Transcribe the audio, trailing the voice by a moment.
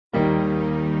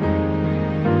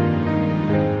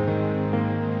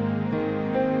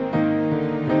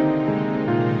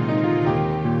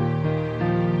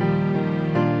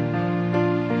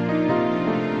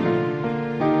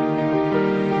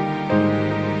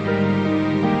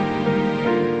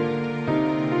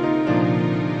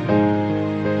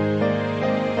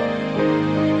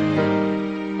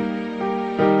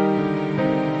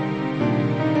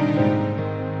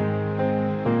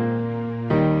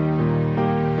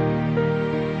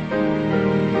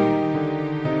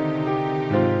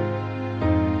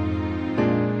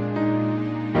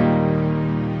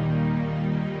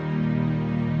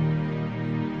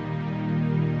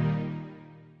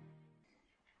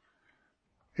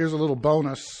Here's a little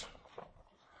bonus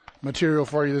material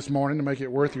for you this morning to make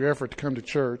it worth your effort to come to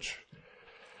church.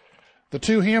 The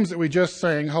two hymns that we just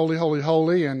sang, Holy, Holy,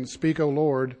 Holy and Speak, O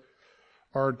Lord,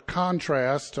 are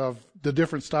contrasts of the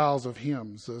different styles of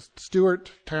hymns.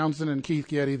 Stuart Townsend and Keith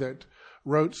Getty that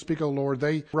wrote Speak, O Lord,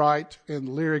 they write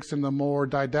in lyrics in the more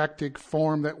didactic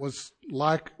form that was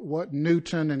like what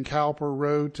Newton and Cowper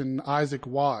wrote and Isaac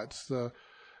Watts, the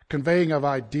conveying of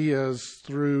ideas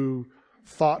through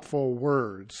thoughtful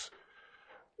words.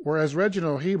 Whereas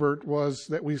Reginald Hebert was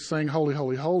that we sang Holy,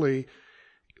 Holy, Holy.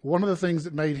 One of the things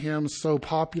that made him so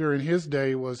popular in his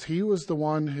day was he was the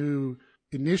one who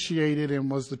initiated and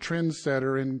was the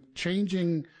trendsetter in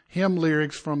changing hymn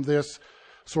lyrics from this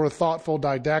sort of thoughtful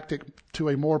didactic to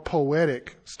a more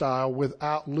poetic style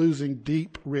without losing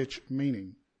deep, rich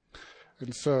meaning.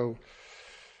 And so,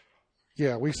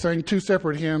 we sang two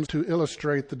separate hymns to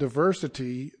illustrate the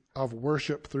diversity of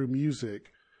worship through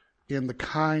music in the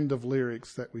kind of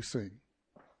lyrics that we sing.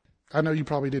 I know you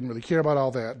probably didn't really care about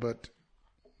all that, but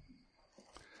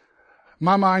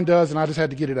my mind does, and I just had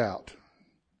to get it out.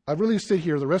 I really sit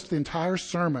here the rest of the entire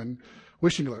sermon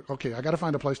wishing, okay, I got to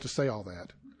find a place to say all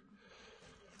that.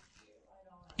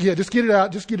 Yeah, just get it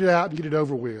out and get it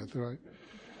over with, right?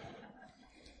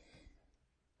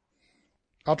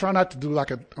 I'll try not to do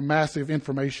like a massive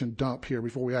information dump here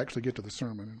before we actually get to the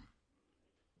sermon.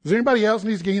 Does anybody else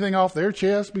need to get anything off their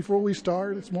chest before we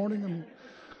start this morning?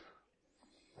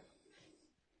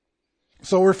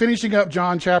 So we're finishing up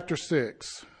John chapter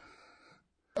 6.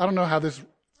 I don't know how this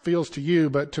feels to you,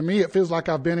 but to me it feels like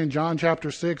I've been in John chapter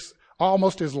 6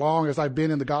 almost as long as I've been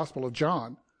in the Gospel of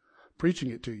John, preaching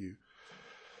it to you.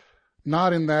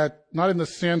 Not in the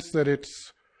sense that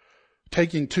it's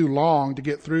taking too long to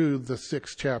get through the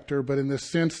 6th chapter, but in the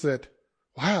sense that,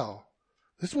 wow,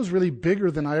 this was really bigger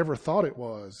than I ever thought it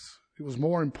was. It was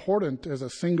more important as a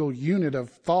single unit of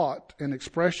thought and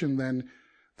expression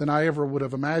than I ever would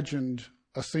have imagined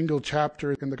a single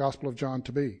chapter in the Gospel of John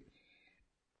to be.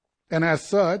 And as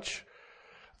such,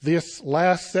 this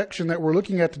last section that we're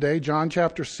looking at today, John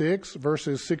chapter 6,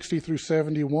 verses 60 through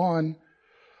 71,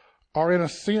 are in a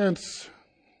sense,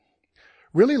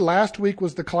 really last week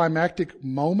was the climactic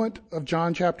moment of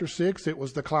John chapter 6. It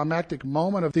was the climactic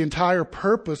moment of the entire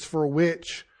purpose for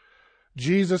which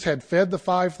Jesus had fed the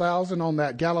 5,000 on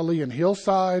that Galilean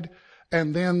hillside,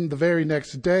 and then the very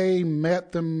next day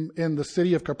met them in the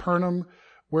city of Capernaum,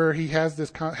 where he has this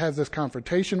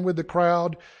confrontation with the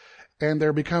crowd, and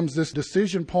there becomes this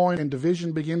decision point, and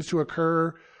division begins to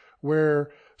occur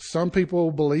where some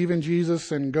people believe in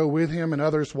Jesus and go with him, and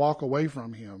others walk away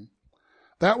from him.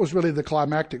 That was really the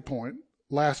climactic point,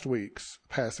 last week's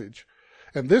passage.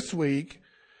 And this week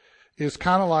is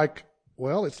kind of like,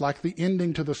 it's like the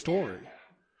ending to the story.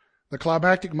 The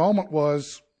climactic moment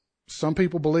was some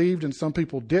people believed and some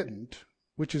people didn't,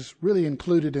 which is really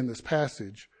included in this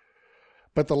passage.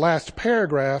 But the last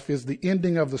paragraph is the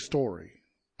ending of the story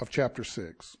of chapter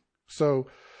 6. So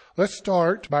let's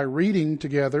start by reading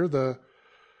together the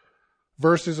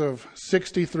verses of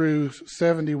 60 through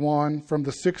 71 from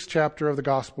the 6th chapter of the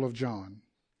Gospel of John.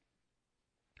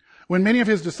 When many of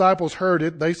his disciples heard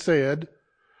it, they said,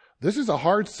 "This is a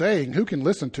hard saying. Who can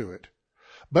listen to it?"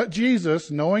 But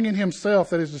Jesus, knowing in himself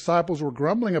that his disciples were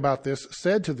grumbling about this,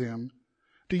 said to them,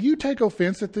 "Do you take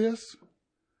offense at this?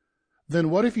 Then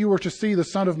what if you were to see the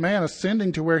Son of Man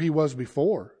ascending to where he was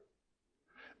before?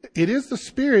 It is the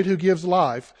Spirit who gives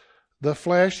life. The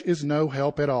flesh is no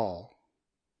help at all.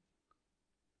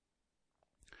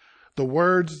 The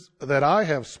words that I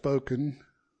have spoken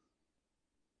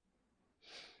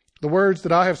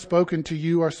to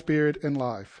you are spirit and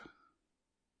life.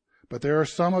 But there are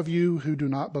some of you who do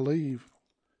not believe."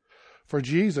 For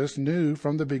Jesus knew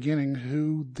from the beginning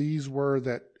who these were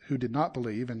who did not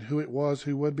believe and who it was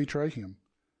who would betray him.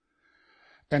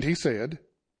 And he said,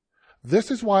 "This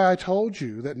is why I told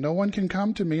you that no one can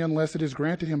come to me unless it is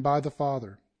granted him by the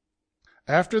Father."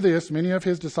 After this, many of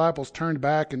his disciples turned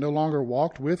back and no longer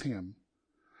walked with him.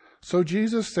 So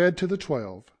Jesus said to the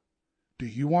 12, "Do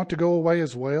you want to go away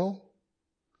as well?"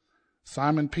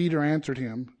 Simon Peter answered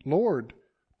him, "Lord,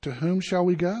 to whom shall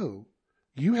we go?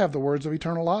 You have the words of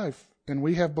eternal life, and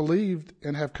we have believed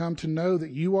and have come to know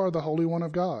that you are the Holy One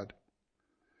of God."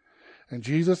 And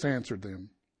Jesus answered them,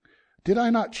 "Did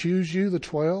I not choose you, the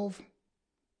 12?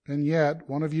 And yet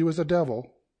one of you is a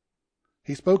devil."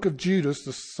 He spoke of Judas,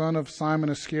 the son of Simon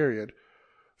Iscariot,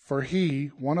 for he,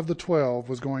 one of the 12,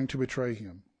 was going to betray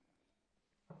him.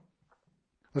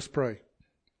 Let's pray.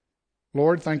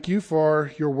 Lord, thank you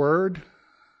for your word.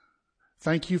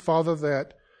 Thank you, Father,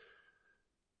 that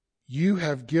you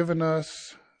have given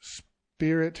us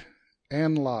spirit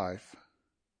and life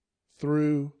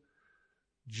through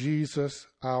Jesus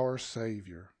our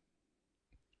Savior.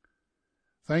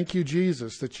 Thank you,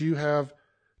 Jesus, that you have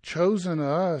chosen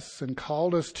us and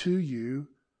called us to you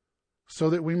so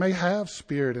that we may have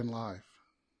spirit and life.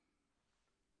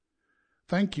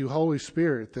 Thank you, Holy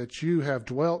Spirit, that you have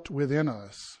dwelt within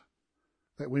us,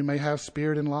 that we may have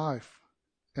spirit and life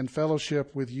and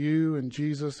fellowship with you and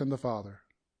Jesus and the Father,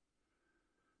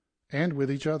 and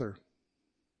with each other.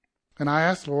 And I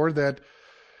ask, Lord, that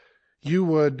you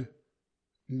would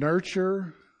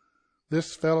nurture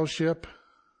this fellowship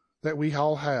that we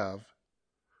all have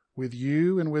with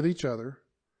you and with each other,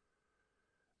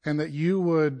 and that you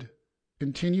would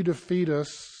continue to feed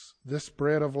us this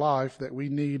bread of life that we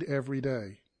need every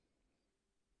day.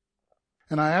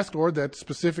 And I ask, Lord, that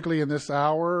specifically in this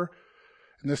hour,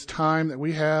 in this time that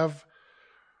we have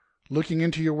looking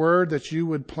into your word, that you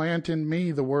would plant in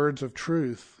me the words of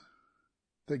truth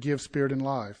that give spirit and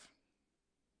life.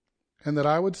 And that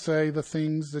I would say the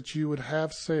things that you would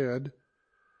have said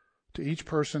to each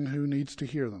person who needs to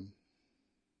hear them.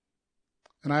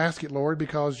 And I ask it, Lord,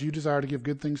 because you desire to give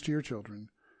good things to your children.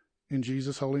 In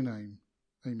Jesus' holy name,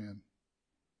 amen.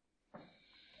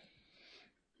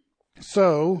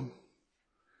 So,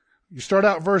 you start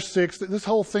out verse 6. This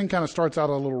whole thing kind of starts out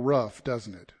a little rough,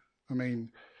 doesn't it? I mean,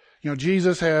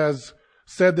 Jesus has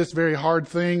said this very hard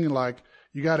thing, like,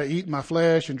 you got to eat my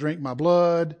flesh and drink my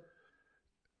blood.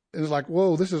 And it's like,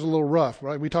 whoa, this is a little rough,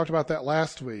 right? We talked about that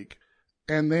last week.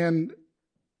 And then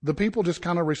the people just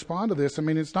kind of respond to this. I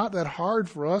mean, it's not that hard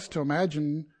for us to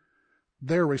imagine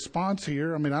their response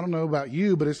here. I mean, I don't know about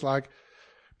you, but it's like,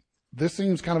 this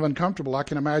seems kind of uncomfortable. I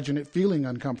can imagine it feeling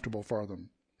uncomfortable for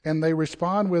them. And they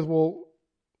respond with, well,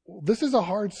 this is a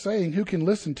hard saying. Who can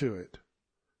listen to it?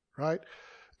 Right?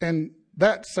 And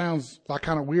that sounds like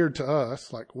kind of weird to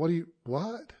us. Like, what?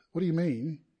 What do you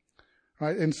mean?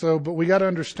 Right? And so, but we got to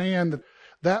understand that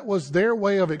that was their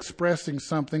way of expressing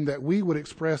something that we would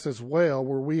express as well.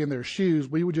 Were we in their shoes,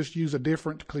 we would just use a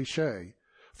different cliche.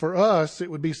 For us, it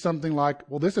would be something like,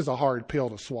 well, this is a hard pill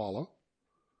to swallow.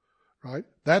 Right?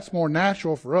 That's more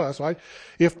natural for us, right?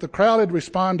 If the crowd had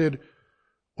responded,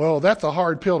 well, that's a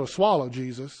hard pill to swallow,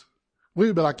 Jesus, we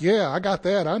would be like, yeah, I got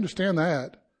that. I understand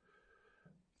that.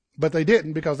 But they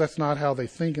didn't, because that's not how they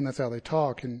think and that's how they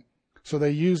talk. And so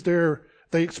they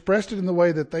expressed it in the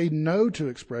way that they know to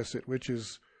express it, which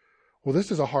is, well, this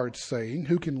is a hard saying.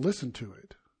 Who can listen to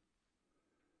it?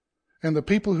 And the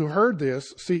people who heard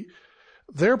this, see,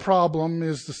 their problem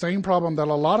is the same problem that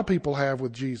a lot of people have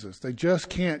with Jesus. They just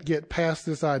can't get past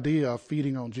this idea of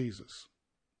feeding on Jesus.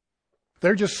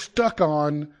 They're just stuck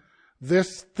on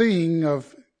this thing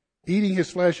of eating his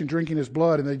flesh and drinking his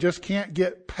blood, and they just can't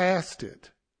get past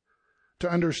it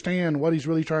to understand what he's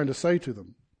really trying to say to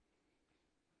them.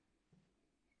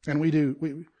 And we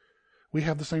do. We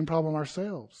have the same problem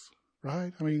ourselves,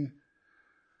 right? I mean,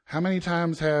 how many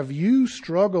times have you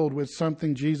struggled with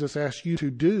something Jesus asked you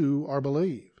to do or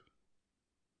believe?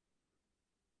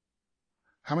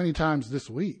 How many times this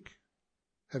week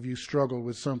have you struggled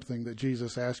with something that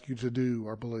Jesus asked you to do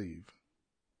or believe?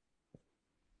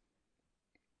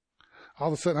 All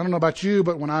of a sudden, I don't know about you,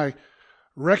 but when I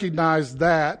recognize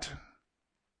that,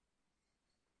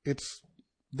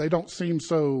 they don't seem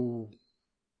so,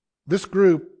 this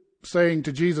group saying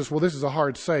to Jesus, well, this is a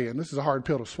hard saying, this is a hard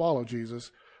pill to swallow,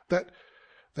 Jesus, that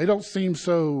they don't seem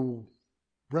so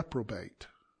reprobate,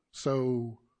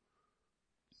 so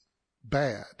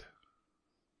bad.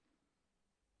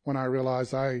 When I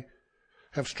realize I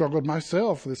have struggled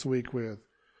myself this week with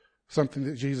something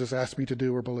that Jesus asked me to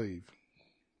do or believe.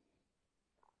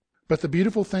 But the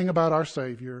beautiful thing about our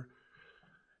Savior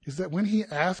is that when he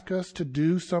asks us to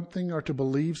do something or to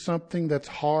believe something that's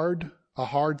hard, a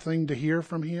hard thing to hear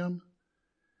from him,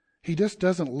 he just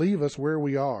doesn't leave us where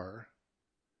we are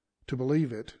to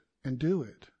believe it and do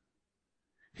it.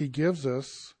 He gives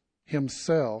us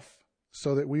himself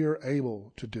so that we are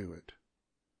able to do it.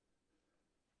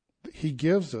 He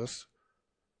gives us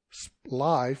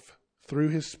life through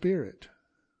his Spirit,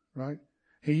 right?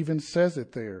 He even says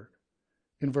it there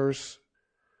in verse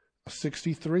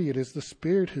 63. It is the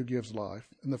Spirit who gives life,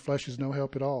 and the flesh is no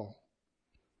help at all.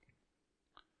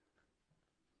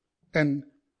 And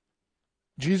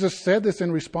Jesus said this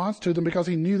in response to them because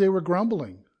he knew they were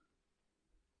grumbling.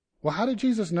 Well, how did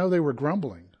Jesus know they were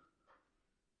grumbling?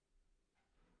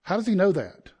 How does he know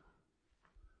that?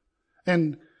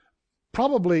 And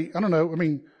probably, I don't know, I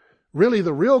mean, really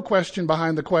the real question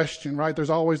behind the question, right? There's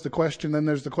always the question, then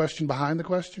there's the question behind the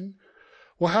question.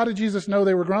 Well, how did Jesus know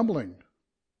they were grumbling?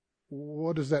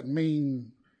 What does that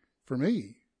mean for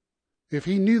me? If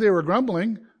he knew they were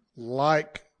grumbling,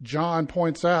 like John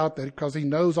points out that because he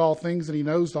knows all things and he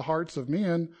knows the hearts of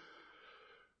men,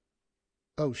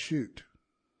 oh shoot.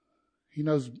 He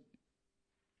knows,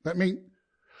 that means,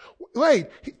 wait,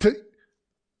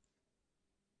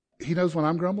 he knows when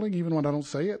I'm grumbling even when I don't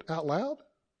say it out loud?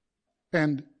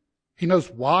 And he knows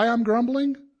why I'm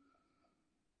grumbling?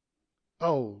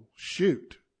 Oh,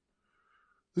 shoot.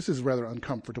 This is rather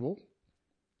uncomfortable.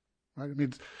 Right? I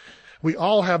mean, we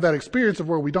all have that experience of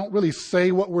where we don't really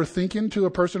say what we're thinking to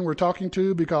a person we're talking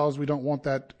to because we don't want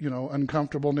that,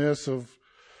 uncomfortableness of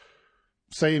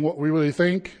saying what we really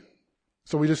think.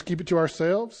 So we just keep it to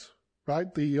ourselves,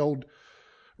 right? The old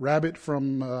rabbit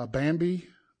from Bambi.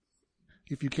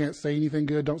 If you can't say anything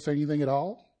good, don't say anything at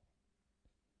all.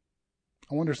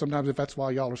 I wonder sometimes if that's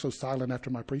why y'all are so silent after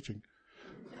my preaching.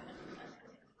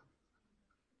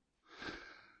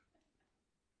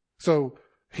 So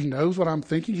he knows what I'm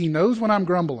thinking. He knows when I'm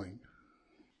grumbling.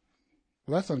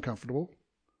 Well, that's uncomfortable.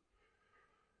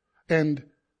 And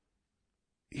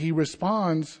he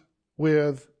responds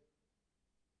with,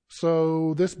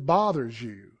 so this bothers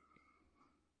you.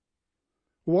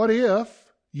 What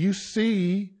if you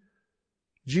see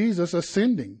Jesus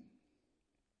ascending?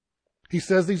 He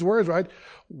says these words, right?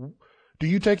 Do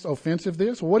you take offense of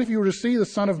this? Well, what if you were to see the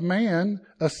Son of Man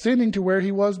ascending to where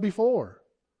he was before?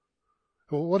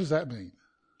 Well, what does that mean?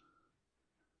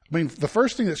 I mean, the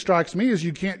first thing that strikes me is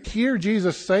you can't hear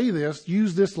Jesus say this,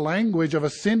 use this language of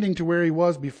ascending to where he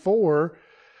was before,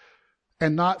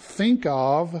 and not think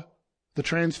of the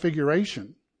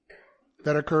transfiguration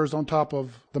that occurs on top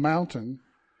of the mountain.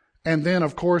 And then,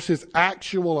 of course, his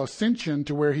actual ascension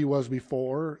to where he was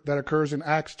before that occurs in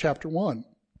Acts chapter 1.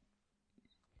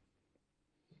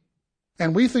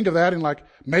 And we think of that in like,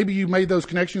 maybe you made those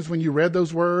connections when you read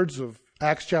those words of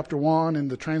Acts chapter 1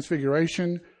 and the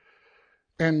transfiguration.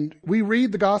 And we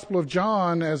read the Gospel of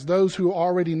John as those who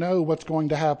already know what's going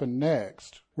to happen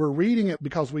next. We're reading it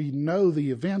because we know the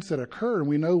events that occur and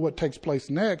we know what takes place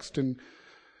next. And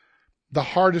the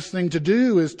hardest thing to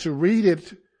do is to read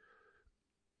it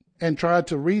and try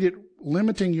to read it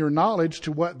limiting your knowledge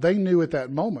to what they knew at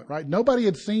that moment, right? Nobody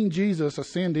had seen Jesus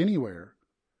ascend anywhere.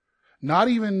 Not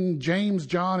even James,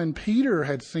 John, and Peter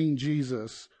had seen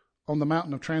Jesus on the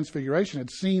mountain of transfiguration, had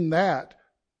seen that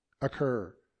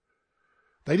occur.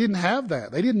 They didn't have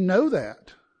that. They didn't know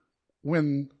that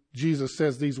when Jesus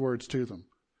says these words to them.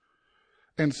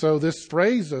 And so this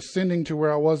phrase, ascending to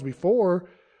where I was before,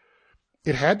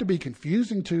 it had to be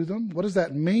confusing to them. What does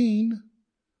that mean?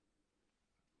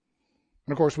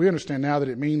 And of course, we understand now that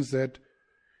it means that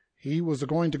he was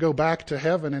going to go back to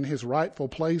heaven in his rightful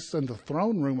place in the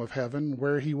throne room of heaven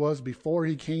where he was before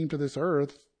he came to this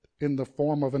earth in the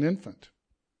form of an infant.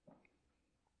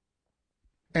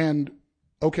 And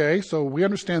okay, so we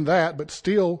understand that, but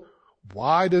still,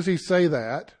 why does he say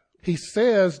that? He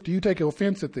says, do you take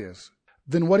offense at this?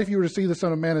 Then what if you were to see the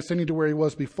Son of Man ascending to where he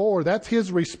was before? That's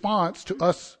his response to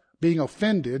us being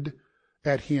offended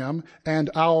at him and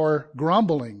our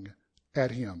grumbling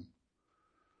at him.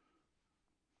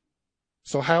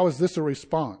 So how is this a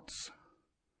response?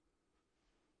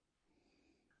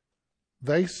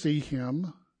 They see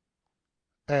him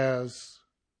as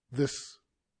this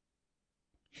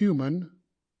human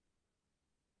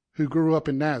who grew up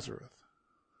in Nazareth.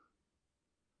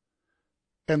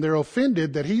 And they're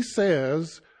offended that he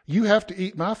says, you have to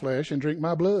eat my flesh and drink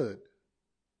my blood.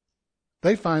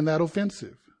 They find that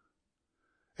offensive.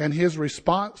 And his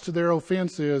response to their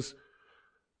offense is,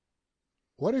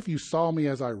 what if you saw me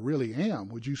as I really am?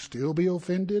 Would you still be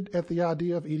offended at the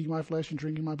idea of eating my flesh and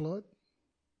drinking my blood?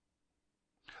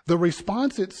 The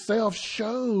response itself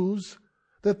shows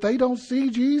that they don't see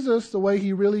Jesus the way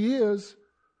he really is.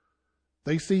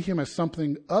 They see him as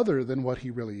something other than what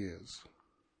he really is.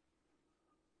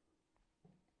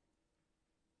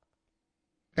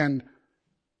 And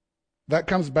that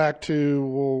comes back to,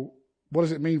 well, what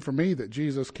does it mean for me that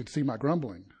Jesus can see my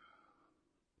grumbling?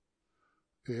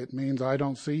 It means I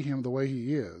don't see him the way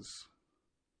he is,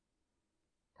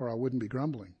 or I wouldn't be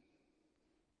grumbling.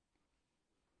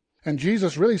 And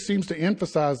Jesus really seems to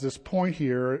emphasize this point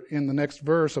here in the next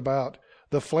verse about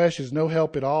the flesh is no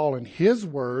help at all, and his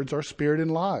words are spirit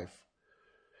and life.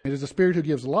 It is the Spirit who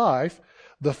gives life.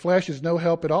 The flesh is no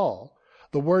help at all.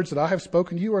 The words that I have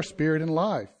spoken to you are spirit and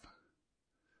life.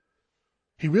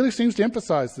 He really seems to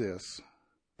emphasize this,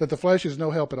 that the flesh is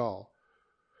no help at all.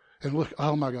 And look,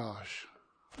 oh my gosh.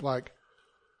 Like,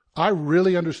 I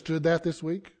really understood that this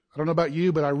week. I don't know about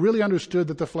you, but I really understood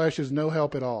that the flesh is no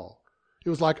help at all. It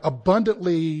was like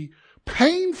abundantly,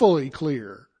 painfully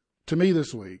clear to me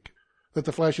this week that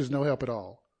the flesh is no help at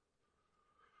all.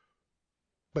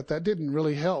 But that didn't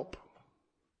really help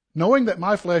Knowing that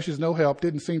my flesh is no help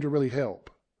didn't seem to really help.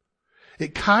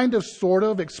 It kind of sort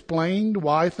of explained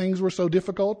why things were so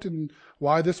difficult and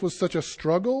why this was such a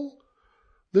struggle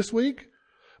this week,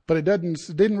 but it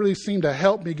didn't really seem to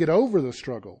help me get over the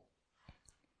struggle.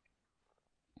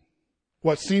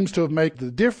 What seems to have made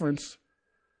the difference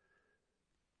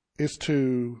is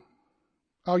to,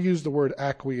 I'll use the word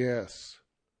acquiesce,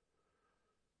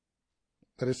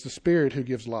 that it's the Spirit who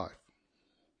gives life.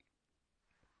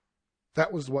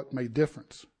 That was what made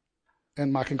difference.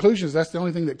 And my conclusion is that's the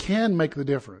only thing that can make the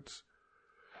difference.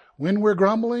 When we're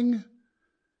grumbling,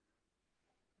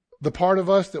 the part of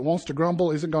us that wants to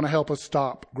grumble isn't going to help us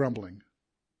stop grumbling.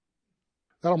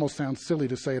 That almost sounds silly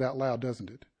to say it out loud, doesn't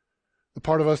it? The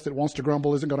part of us that wants to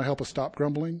grumble isn't going to help us stop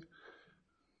grumbling.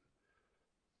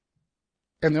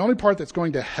 And the only part that's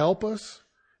going to help us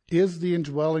is the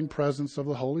indwelling presence of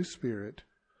the Holy Spirit,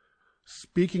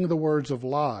 speaking the words of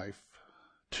life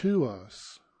to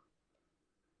us.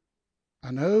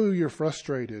 I know you're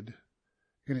frustrated,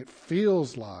 and it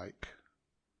feels like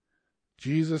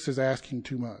Jesus is asking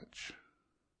too much.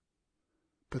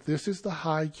 But this is the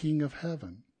high King of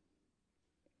heaven.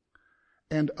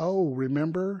 And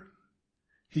remember,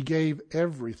 he gave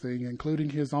everything, including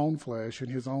his own flesh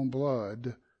and his own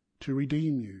blood, to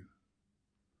redeem you.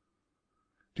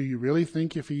 Do you really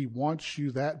think if he wants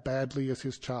you that badly as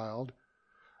his child,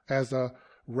 as a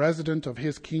resident of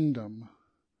his kingdom,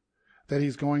 that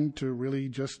he's going to really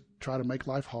just try to make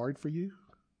life hard for you?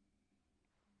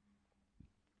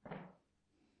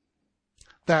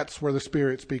 That's where the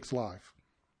Spirit speaks life.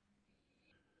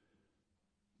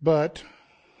 But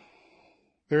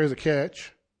there is a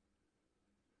catch.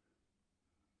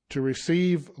 To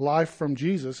receive life from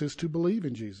Jesus is to believe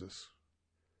in Jesus.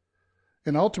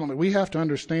 And ultimately, we have to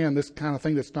understand this kind of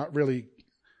thing this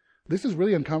is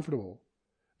really uncomfortable.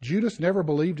 Judas never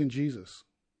believed in Jesus.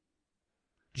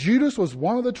 Judas was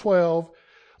one of the 12.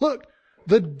 Look,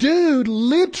 the dude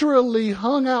literally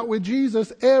hung out with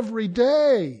Jesus every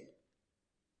day.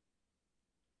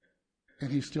 And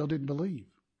he still didn't believe.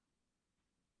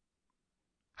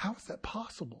 How is that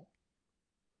possible?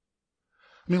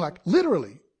 I mean,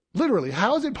 literally,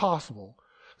 how is it possible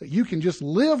that you can just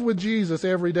live with Jesus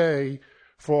every day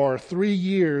for 3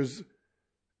 years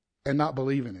and not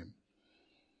believe in him?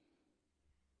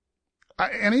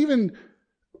 And even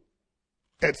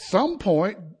at some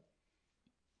point,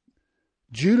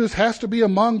 Judas has to be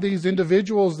among these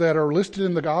individuals that are listed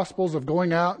in the Gospels of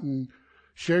going out and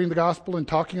sharing the gospel and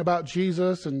talking about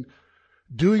Jesus and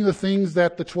doing the things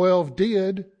that the 12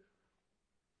 did.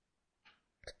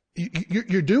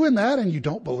 You're doing that and you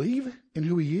don't believe in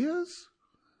who he is?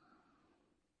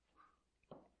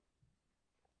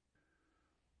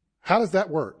 How does that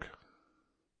work?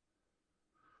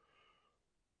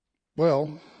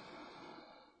 Well,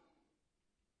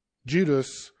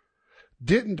 Judas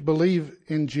didn't believe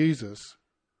in Jesus,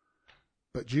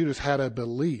 but Judas had a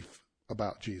belief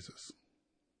about Jesus.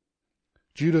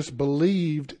 Judas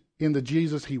believed in the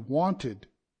Jesus he wanted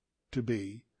to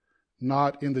be,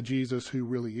 not in the Jesus who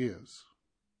really is.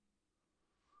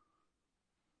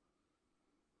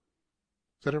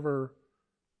 Has that ever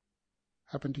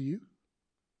happened to you?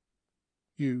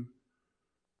 You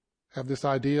have this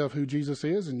idea of who Jesus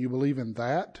is and you believe in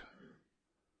that,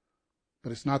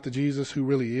 but it's not the Jesus who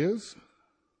really is?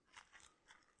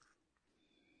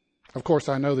 Of course,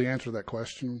 I know the answer to that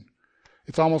question.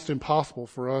 It's almost impossible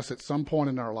for us at some point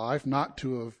in our life not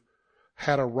to have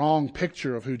had a wrong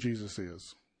picture of who Jesus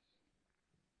is.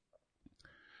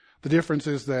 The difference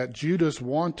is that Judas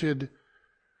wanted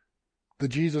the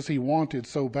Jesus he wanted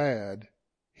so bad,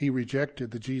 he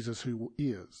rejected the Jesus who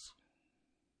is.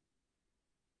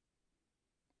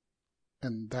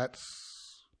 And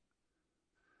that's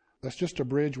just a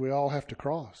bridge we all have to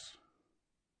cross.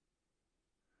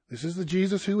 This is the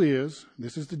Jesus who is.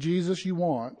 This is the Jesus you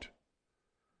want.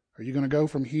 Are you going to go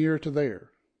from here to there?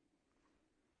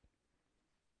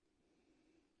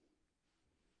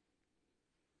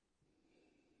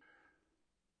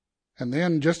 And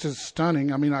then just as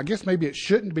stunning, I guess maybe it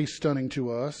shouldn't be stunning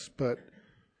to us, but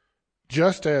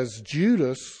just as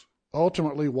Judas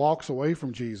ultimately walks away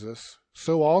from Jesus,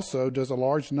 so also does a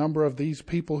large number of these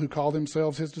people who call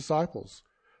themselves his disciples.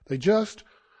 They just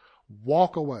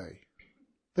walk away.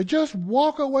 They just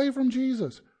walk away from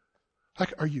Jesus.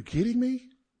 Like, are you kidding me?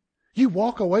 You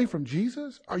walk away from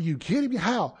Jesus? Are you kidding me?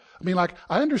 How?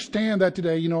 I understand that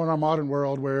today, in our modern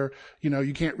world where,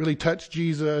 you can't really touch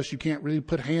Jesus. You can't really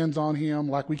put hands on him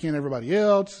like we can everybody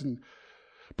else.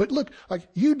 But look,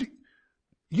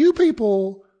 you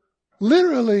people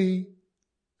literally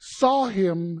saw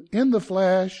him in the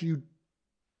flesh. You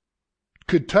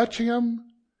could touch him.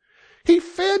 He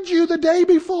fed you the day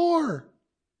before.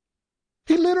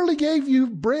 He literally gave you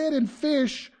bread and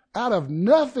fish out of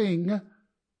nothing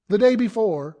the day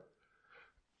before.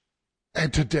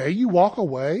 And today you walk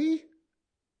away?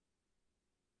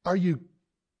 Are you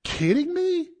kidding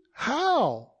me?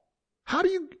 How? How do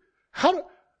you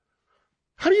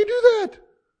do that?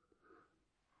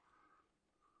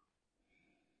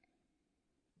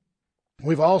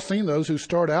 We've all seen those who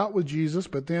start out with Jesus,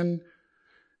 but then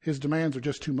his demands are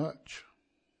just too much.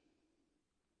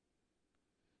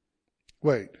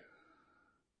 Wait.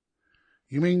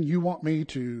 You mean you want me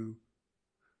to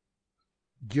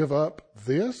give up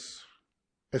this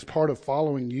as part of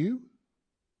following you?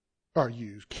 Are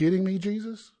you kidding me,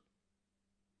 Jesus?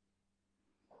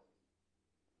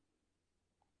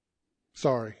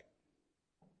 Sorry.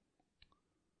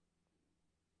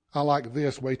 I like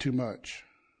this way too much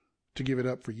to give it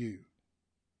up for you.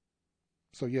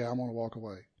 So yeah, I'm going to walk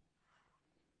away.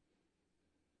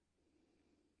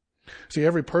 See,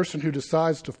 every person who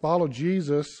decides to follow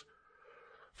Jesus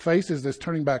faces this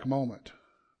turning back moment,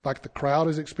 like the crowd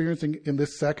is experiencing in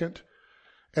this second,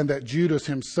 and that Judas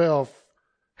himself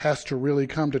has to really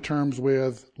come to terms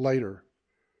with later.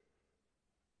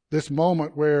 This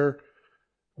moment where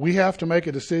we have to make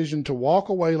a decision to walk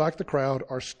away like the crowd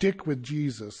or stick with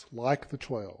Jesus like the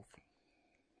 12.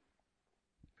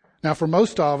 Now, for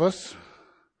most of us,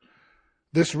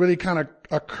 this really kind of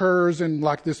occurs in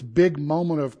like this big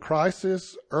moment of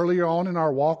crisis earlier on in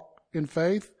our walk in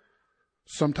faith.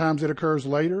 Sometimes it occurs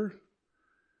later.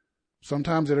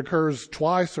 Sometimes it occurs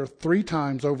twice or three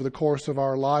times over the course of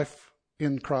our life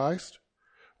in Christ,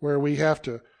 where we have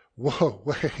to, whoa,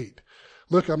 wait.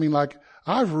 Look, I mean, like,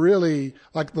 I've really,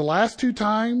 like the last two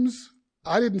times,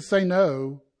 I didn't say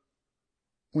no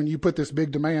when you put this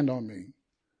big demand on me.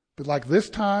 But like this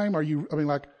time,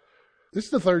 this is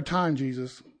the third time,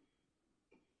 Jesus.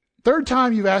 Third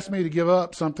time you've asked me to give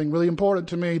up something really important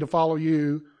to me to follow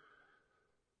you.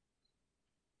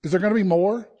 Is there going to be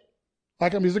more?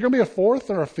 Is there going to be a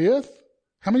fourth or a fifth?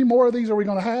 How many more of these are we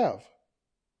going to have?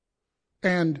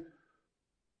 And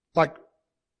like,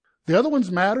 the other ones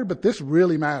matter, but this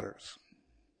really matters.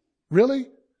 Really?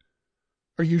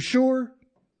 Are you sure?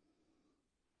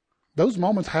 Those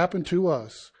moments happen to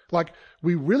us. Like,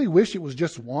 we really wish it was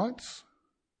just once,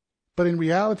 but in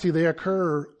reality, they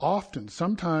occur often,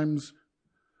 sometimes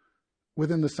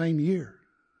within the same year.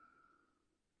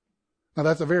 Now,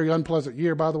 that's a very unpleasant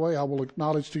year, by the way. I will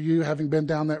acknowledge to you, having been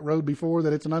down that road before,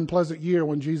 that it's an unpleasant year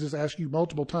when Jesus asks you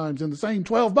multiple times in the same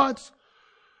 12 months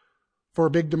for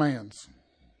big demands,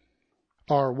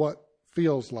 or what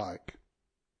feels like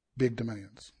big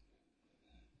demands.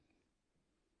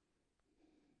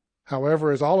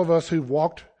 However, as all of us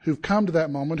who've come to that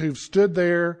moment, who've stood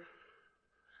there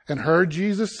and heard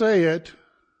Jesus say it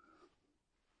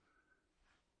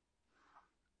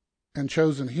and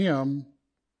chosen him,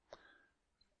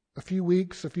 a few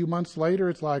weeks, a few months later,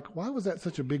 it's like, why was that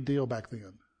such a big deal back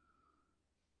then?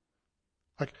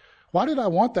 Like, why did I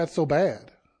want that so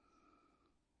bad?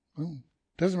 Well,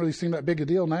 it doesn't really seem that big a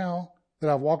deal now that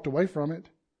I've walked away from it.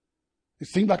 It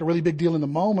seemed like a really big deal in the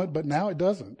moment, but now it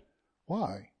doesn't.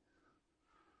 Why?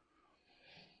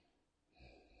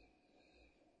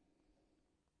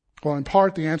 Well, in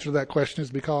part, the answer to that question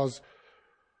is because,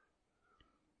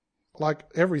 like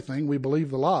everything, we believe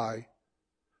the lie.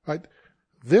 Right?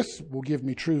 This will give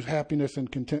me true happiness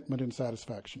and contentment and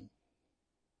satisfaction.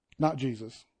 Not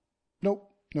Jesus. Nope.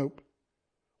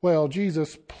 Well,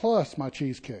 Jesus plus my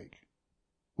cheesecake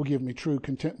will give me true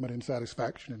contentment and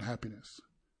satisfaction and happiness.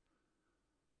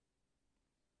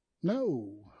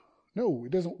 No, it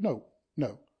doesn't. No.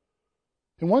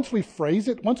 And once we phrase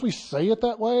it, once we say it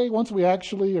that way, once we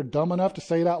actually are dumb enough to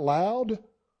say it out loud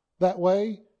that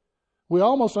way, we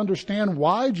almost understand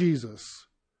why Jesus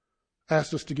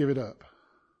asked us to give it up.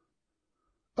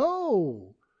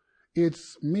 Oh,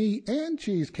 it's me and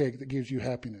cheesecake that gives you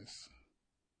happiness.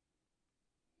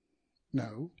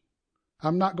 No,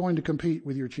 I'm not going to compete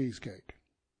with your cheesecake.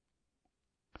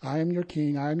 I am your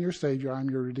king, I am your savior, I am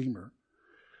your redeemer.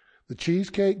 The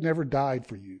cheesecake never died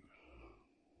for you.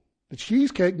 The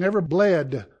cheesecake never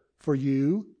bled for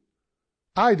you.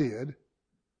 I did.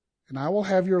 And I will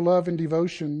have your love and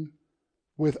devotion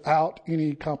without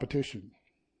any competition.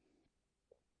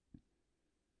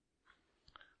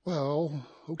 Well,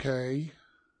 okay.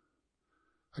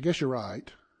 I guess you're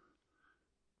right.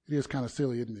 It is kind of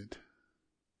silly, isn't it?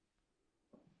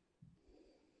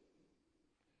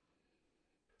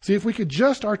 See, if we could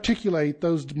just articulate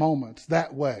those moments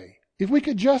that way, if we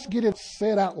could just get it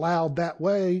said out loud that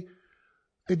way,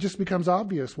 it just becomes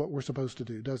obvious what we're supposed to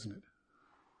do, doesn't it?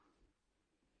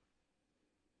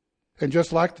 And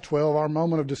just like the 12, our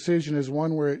moment of decision is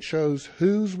one where it shows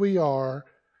whose we are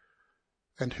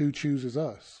and who chooses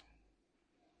us.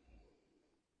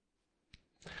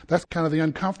 That's kind of the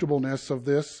uncomfortableness of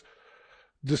this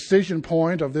decision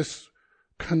point, of this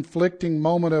conflicting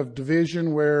moment of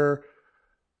division where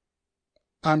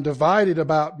I'm divided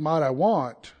about what I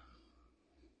want.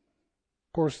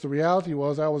 Of course, the reality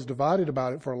was I was divided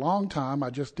about it for a long time. I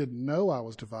just didn't know I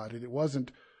was divided. It wasn't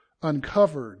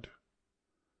uncovered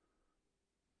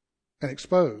and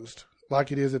exposed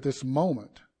like it is at this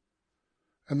moment.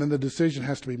 And then the decision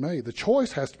has to be made. The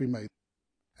choice has to be made.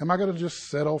 Am I going to just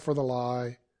settle for the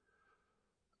lie,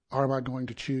 or am I going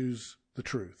to choose the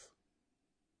truth?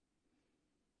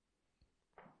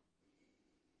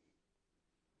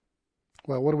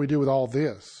 Well, what do we do with all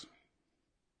this?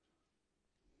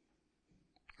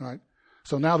 Right?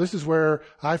 So now this is where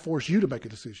I force you to make a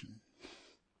decision.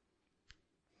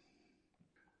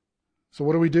 So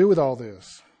what do we do with all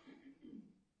this?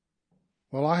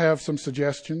 Well, I have some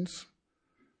suggestions.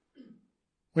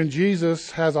 When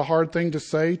Jesus has a hard thing to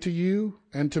say to you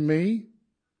and to me,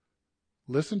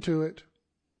 listen to it.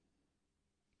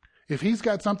 If he's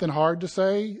got something hard to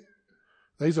say,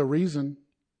 there's a reason.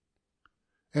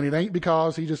 And it ain't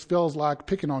because he just feels like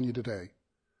picking on you today.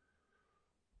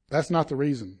 That's not the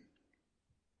reason.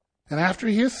 And after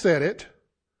he has said it,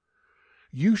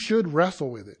 you should wrestle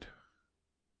with it.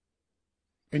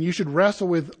 And you should wrestle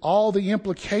with all the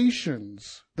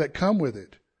implications that come with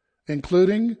it,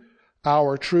 including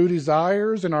our true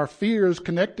desires and our fears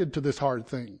connected to this hard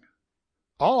thing.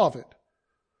 All of it.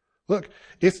 Look,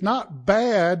 it's not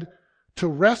bad to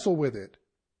wrestle with it.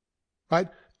 Right?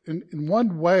 In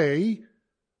one way,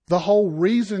 the whole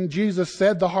reason Jesus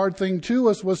said the hard thing to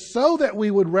us was so that we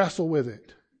would wrestle with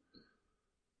it.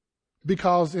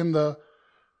 Because in the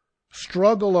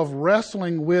struggle of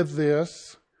wrestling with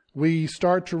this, we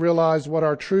start to realize what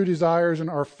our true desires and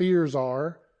our fears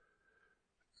are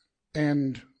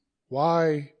and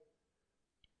why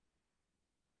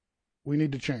we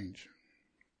need to change.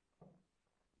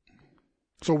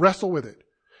 So wrestle with it.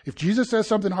 If Jesus says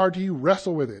something hard to you,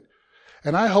 wrestle with it.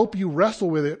 And I hope you wrestle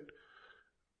with it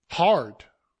hard.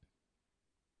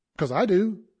 Because I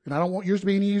do. And I don't want yours to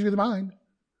be any easier than mine.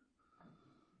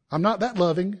 I'm not that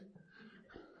loving.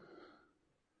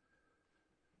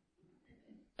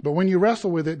 But when you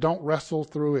wrestle with it, don't wrestle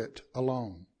through it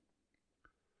alone.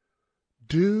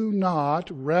 Do not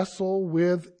wrestle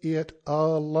with it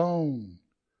alone.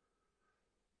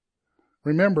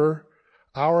 Remember,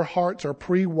 our hearts are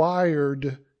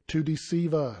pre-wired to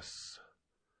deceive us.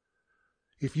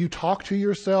 If you talk to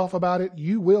yourself about it,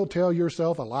 you will tell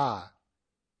yourself a lie.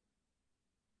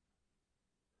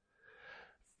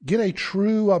 Get a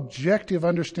true objective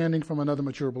understanding from another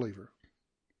mature believer.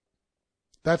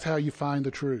 That's how you find the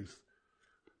truth.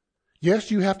 Yes,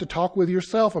 you have to talk with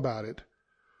yourself about it,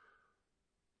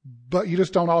 but you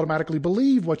just don't automatically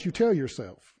believe what you tell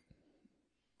yourself.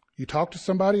 You talk to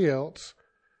somebody else,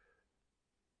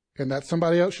 and that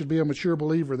somebody else should be a mature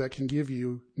believer that can give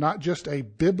you not just a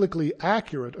biblically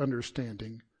accurate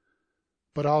understanding,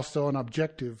 but also an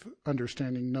objective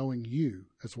understanding, knowing you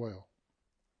as well.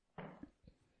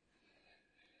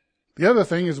 The other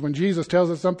thing is when Jesus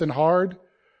tells us something hard,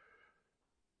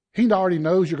 he already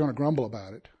knows you're going to grumble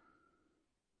about it.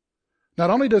 Not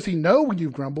only does he know when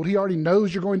you've grumbled, he already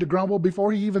knows you're going to grumble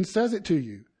before he even says it to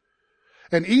you.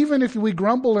 And even if we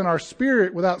grumble in our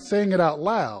spirit without saying it out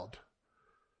loud,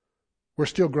 we're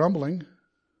still grumbling.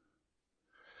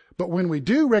 But when we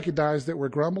do recognize that we're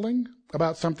grumbling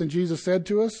about something Jesus said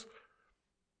to us,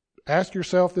 ask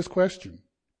yourself this question.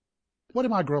 What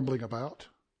am I grumbling about?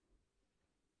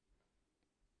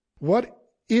 What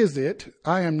is it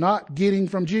I am not getting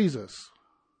from Jesus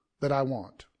that I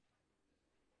want?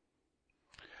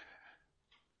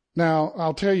 Now,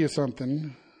 I'll tell you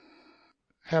something.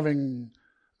 Having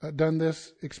done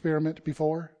this experiment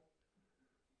before,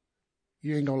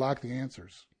 you ain't going to like the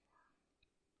answers.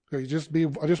 I just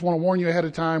want to warn you ahead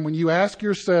of time. When you ask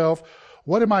yourself,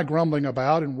 what am I grumbling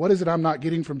about and what is it I'm not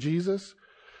getting from Jesus?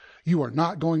 You are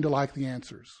not going to like the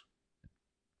answers.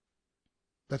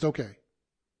 That's okay.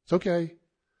 It's okay.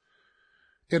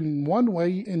 In one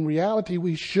way, in reality,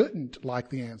 we shouldn't like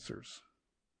the answers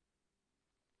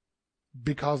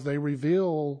because they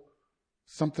reveal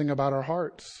something about our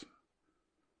hearts,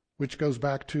 which goes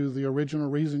back to the original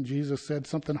reason Jesus said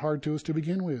something hard to us to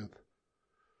begin with.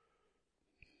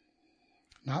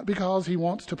 Not because he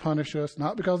wants to punish us,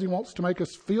 not because he wants to make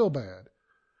us feel bad.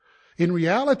 In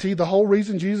reality, the whole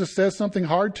reason Jesus says something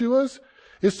hard to us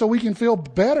is so we can feel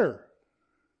better.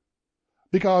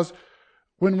 Because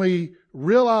when we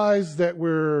realize that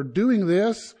we're doing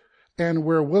this and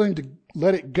we're willing to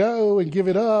let it go and give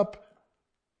it up,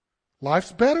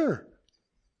 life's better.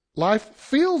 Life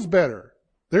feels better.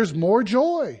 There's more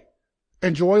joy,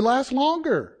 and joy lasts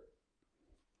longer.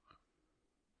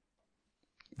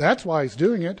 That's why he's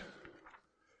doing it.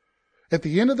 At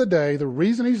the end of the day, the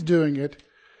reason he's doing it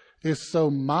is so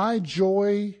my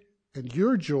joy and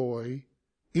your joy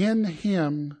in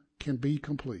him can be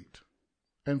complete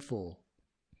and full.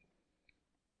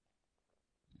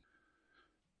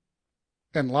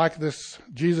 And like this,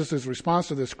 Jesus' response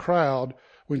to this crowd,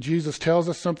 when Jesus tells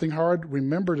us something hard,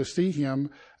 remember to see him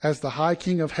as the high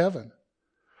king of heaven.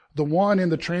 The one in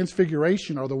the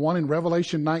Transfiguration, or the one in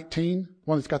Revelation 19,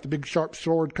 one that's got the big sharp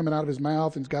sword coming out of his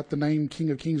mouth and has got the name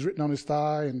King of Kings written on his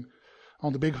thigh and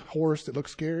on the big horse that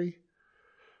looks scary.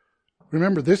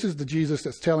 Remember, this is the Jesus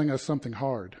that's telling us something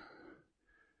hard.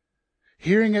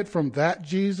 Hearing it from that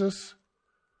Jesus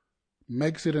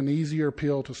makes it an easier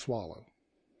pill to swallow.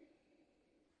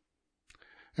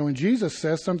 And when Jesus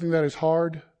says something that is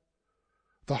hard,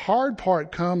 the hard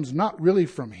part comes not really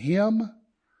from him,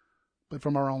 but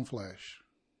from our own flesh.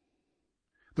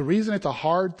 The reason it's a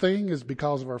hard thing is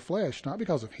because of our flesh, not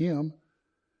because of him.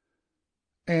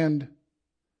 And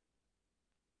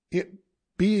it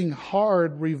being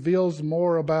hard reveals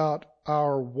more about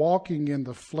our walking in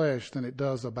the flesh than it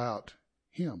does about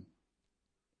him.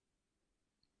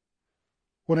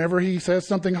 Whenever he says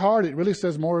something hard, it really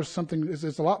says more something,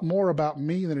 it's a lot more about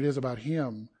me than it is about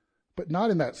him. But not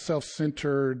in that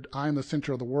self-centered, I am the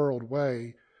center of the world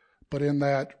way, but in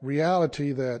that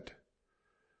reality that,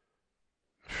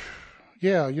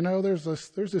 yeah, you know, there's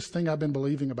this thing I've been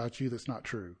believing about you that's not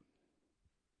true.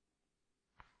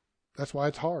 That's why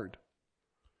it's hard.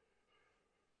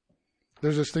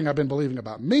 There's this thing I've been believing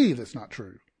about me that's not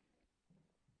true.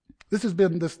 This is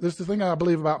the thing I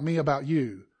believe about me about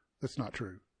you that's not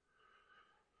true.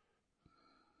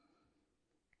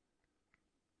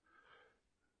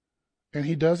 And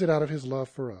he does it out of his love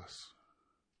for us.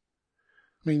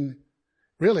 I mean,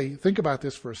 really, think about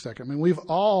this for a second. I mean, we've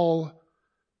all,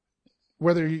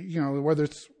 whether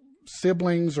it's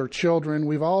siblings or children,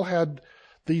 we've all had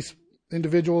these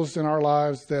individuals in our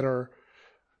lives that are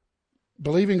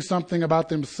believing something about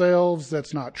themselves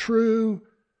that's not true.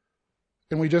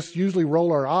 And we just usually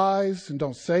roll our eyes and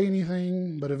don't say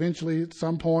anything. But eventually, at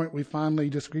some point, we finally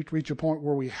just reach a point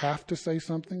where we have to say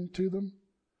something to them.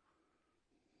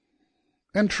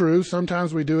 And true,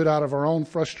 sometimes we do it out of our own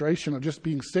frustration of just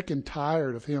being sick and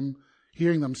tired of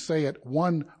hearing them say it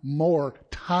one more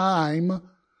time.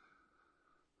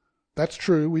 That's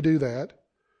true, we do that.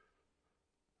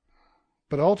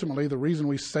 But ultimately, the reason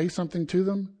we say something to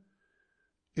them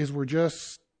is we're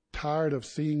just tired of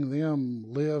seeing them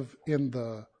live in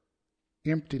the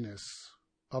emptiness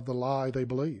of the lie they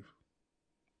believe.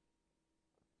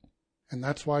 And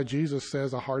that's why Jesus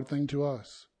says a hard thing to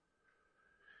us.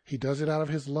 He does it out of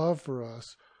his love for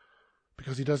us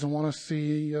because he doesn't want to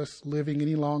see us living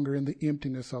any longer in the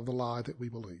emptiness of the lie that we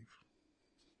believe.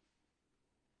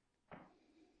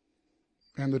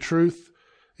 And the truth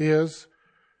is,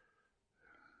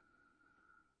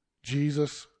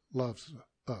 Jesus loves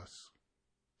us.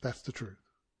 That's the truth.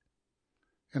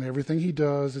 And everything he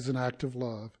does is an act of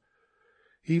love,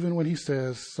 even when he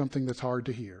says something that's hard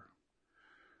to hear.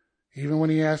 Even when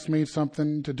he asks me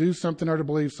something, to do something or to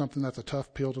believe something that's a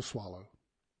tough pill to swallow,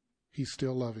 he's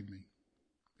still loving me,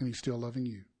 and he's still loving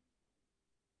you.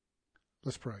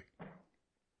 Let's pray.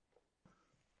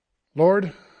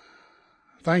 Lord,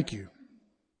 thank you.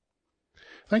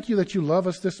 Thank you that you love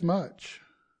us this much.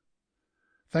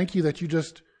 Thank you that you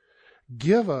just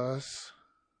give us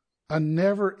a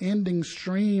never-ending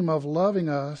stream of loving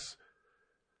us,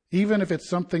 even if it's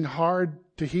something hard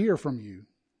to hear from you.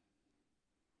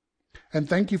 And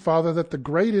thank you, Father, that the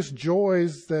greatest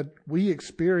joys that we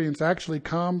experience actually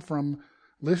come from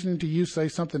listening to you say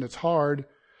something that's hard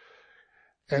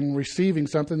and receiving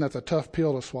something that's a tough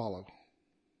pill to swallow.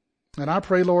 And I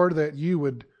pray, Lord, that you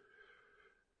would,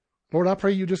 Lord, I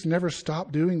pray you just never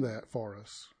stop doing that for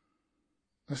us.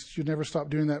 That you never stop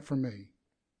doing that for me.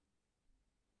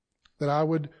 That I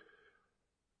would,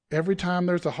 every time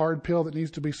there's a hard pill that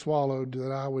needs to be swallowed,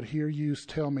 that I would hear you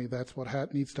tell me that's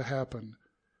what needs to happen.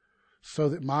 So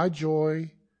that my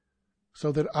joy,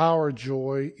 so that our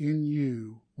joy in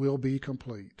you will be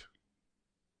complete.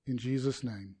 In Jesus'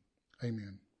 name,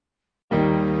 amen.